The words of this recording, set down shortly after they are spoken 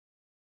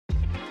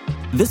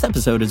This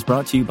episode is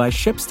brought to you by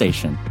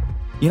ShipStation.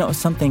 You know,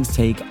 some things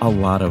take a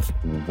lot of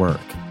work,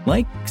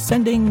 like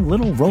sending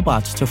little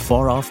robots to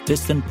far-off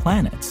distant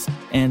planets.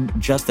 And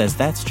just as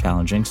that's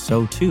challenging,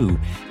 so too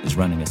is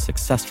running a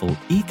successful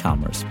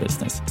e-commerce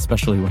business,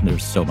 especially when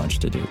there's so much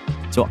to do.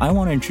 So I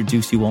want to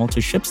introduce you all to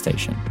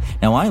ShipStation.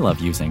 Now, I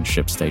love using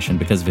ShipStation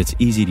because of its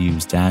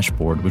easy-to-use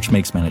dashboard, which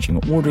makes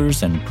managing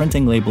orders and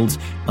printing labels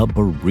a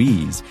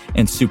breeze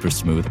and super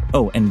smooth.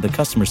 Oh, and the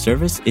customer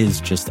service is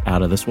just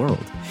out of this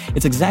world.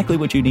 It's exactly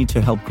what you need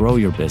to help grow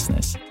your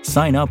business.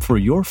 Sign up for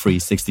your free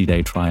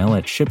 60-day trial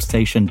at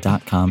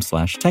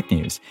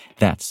shipstation.com/technews.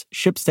 That's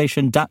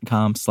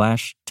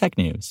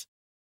shipstation.com/technews.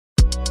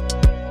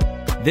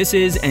 This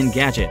is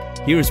Engadget.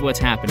 Here's what's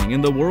happening in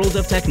the world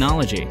of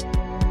technology.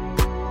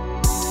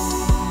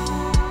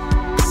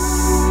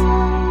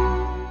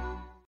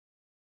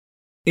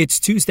 It's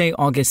Tuesday,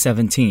 August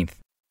 17th.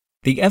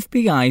 The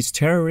FBI's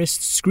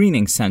Terrorist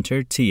Screening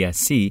Center,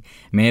 TSC,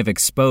 may have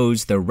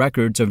exposed the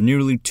records of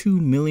nearly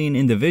 2 million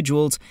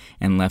individuals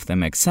and left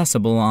them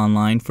accessible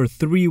online for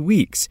 3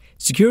 weeks.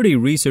 Security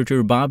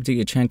researcher Bob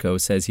Diachenko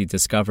says he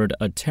discovered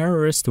a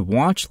terrorist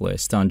watch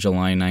list on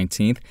July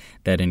 19th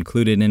that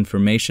included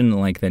information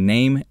like the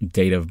name,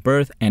 date of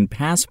birth, and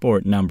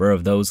passport number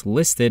of those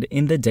listed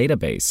in the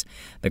database.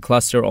 The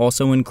cluster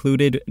also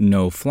included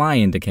no-fly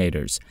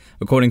indicators.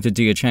 According to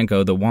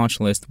Diachenko, the watch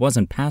list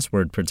wasn't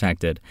password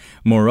protected.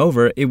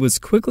 Moreover, it was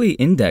quickly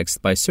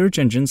indexed by search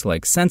engines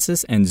like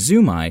Census and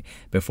Zoomeye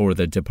before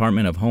the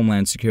Department of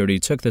Homeland Security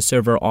took the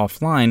server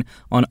offline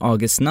on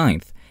August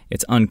 9th.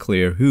 It's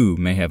unclear who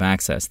may have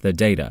accessed the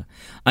data.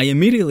 I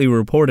immediately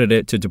reported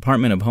it to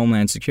Department of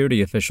Homeland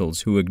Security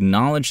officials who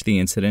acknowledged the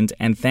incident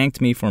and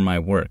thanked me for my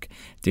work,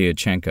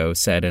 Diachenko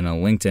said in a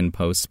LinkedIn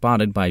post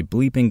spotted by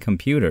Bleeping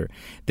Computer.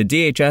 The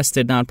DHS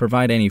did not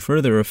provide any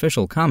further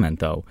official comment,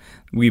 though.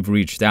 We've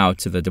reached out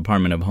to the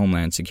Department of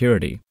Homeland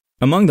Security.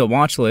 Among the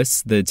watch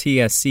lists the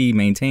TSC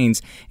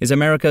maintains is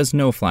America's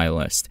no-fly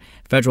list.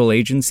 Federal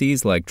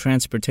agencies like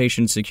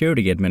Transportation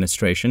Security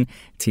Administration,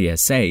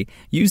 TSA,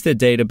 use the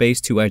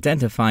database to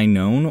identify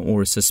known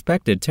or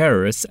suspected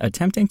terrorists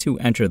attempting to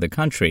enter the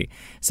country.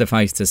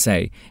 Suffice to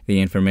say,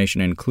 the information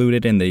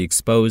included in the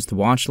exposed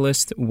watch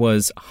list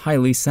was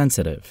highly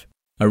sensitive.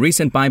 A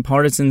recent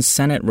bipartisan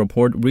Senate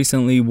report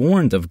recently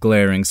warned of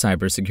glaring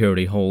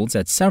cybersecurity holes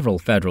at several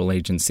federal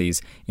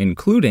agencies,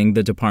 including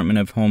the Department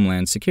of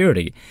Homeland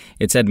Security.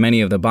 It said many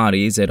of the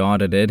bodies it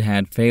audited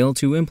had failed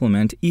to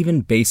implement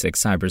even basic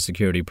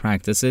cybersecurity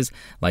practices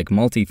like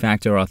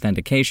multi-factor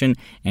authentication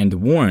and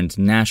warned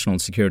national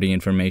security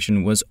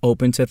information was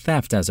open to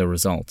theft as a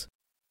result.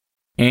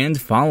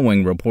 And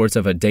following reports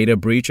of a data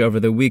breach over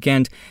the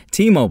weekend,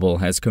 T-Mobile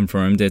has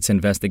confirmed it's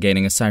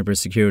investigating a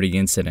cybersecurity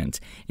incident.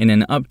 In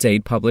an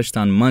update published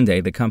on Monday,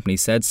 the company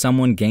said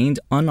someone gained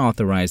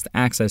unauthorized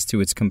access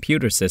to its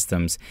computer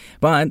systems,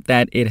 but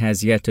that it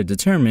has yet to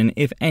determine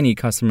if any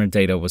customer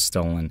data was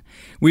stolen.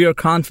 We are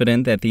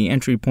confident that the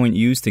entry point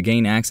used to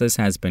gain access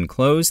has been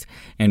closed,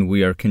 and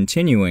we are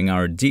continuing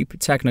our deep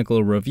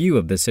technical review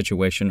of the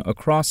situation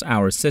across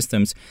our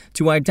systems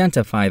to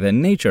identify the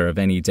nature of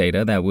any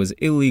data that was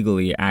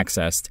illegally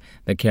accessed,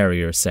 the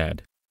carrier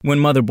said. When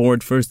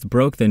Motherboard first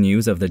broke the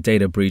news of the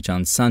data breach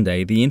on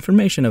Sunday, the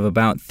information of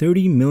about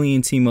 30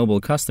 million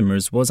T-Mobile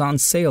customers was on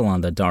sale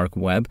on the dark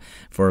web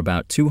for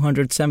about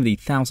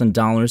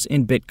 $270,000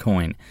 in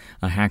Bitcoin.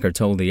 A hacker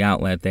told the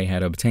outlet they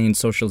had obtained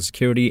Social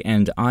Security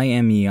and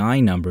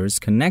IMEI numbers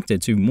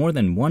connected to more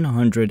than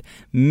 100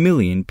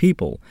 million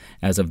people.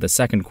 As of the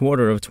second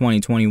quarter of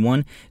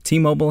 2021,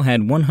 T-Mobile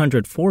had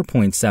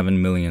 104.7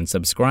 million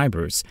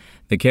subscribers.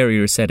 The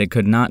carrier said it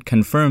could not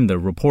confirm the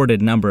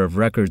reported number of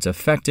records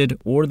affected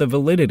or the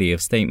validity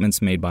of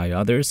statements made by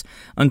others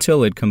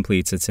until it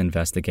completes its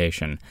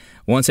investigation.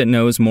 Once it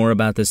knows more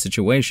about the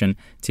situation,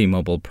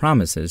 T-Mobile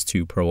promises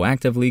to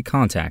proactively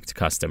contact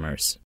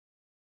customers.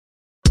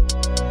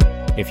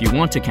 If you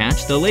want to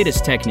catch the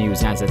latest tech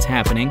news as it's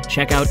happening,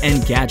 check out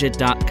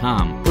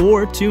Engadget.com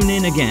or tune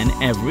in again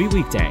every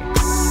weekday.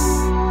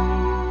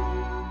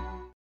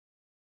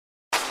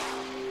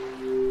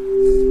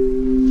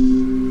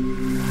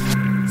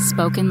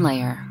 Spoken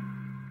Layer.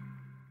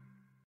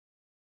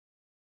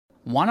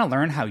 Want to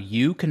learn how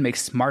you can make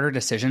smarter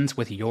decisions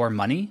with your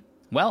money?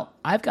 Well,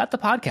 I've got the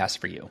podcast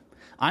for you.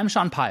 I'm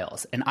Sean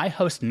Piles, and I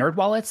host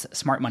NerdWallet's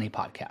Smart Money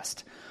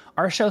Podcast.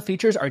 Our show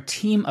features our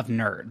team of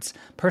nerds,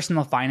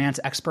 personal finance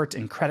experts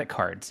in credit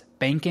cards,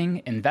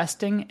 banking,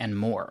 investing, and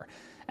more.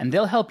 And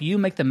they'll help you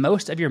make the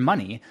most of your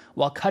money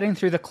while cutting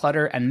through the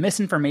clutter and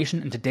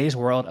misinformation in today's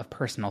world of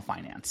personal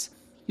finance.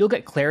 You'll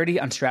get clarity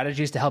on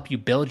strategies to help you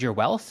build your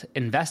wealth,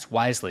 invest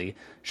wisely,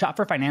 shop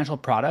for financial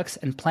products,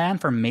 and plan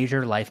for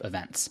major life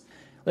events.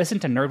 Listen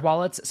to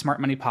NerdWallet's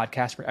Smart Money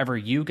Podcast wherever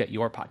you get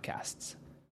your podcasts.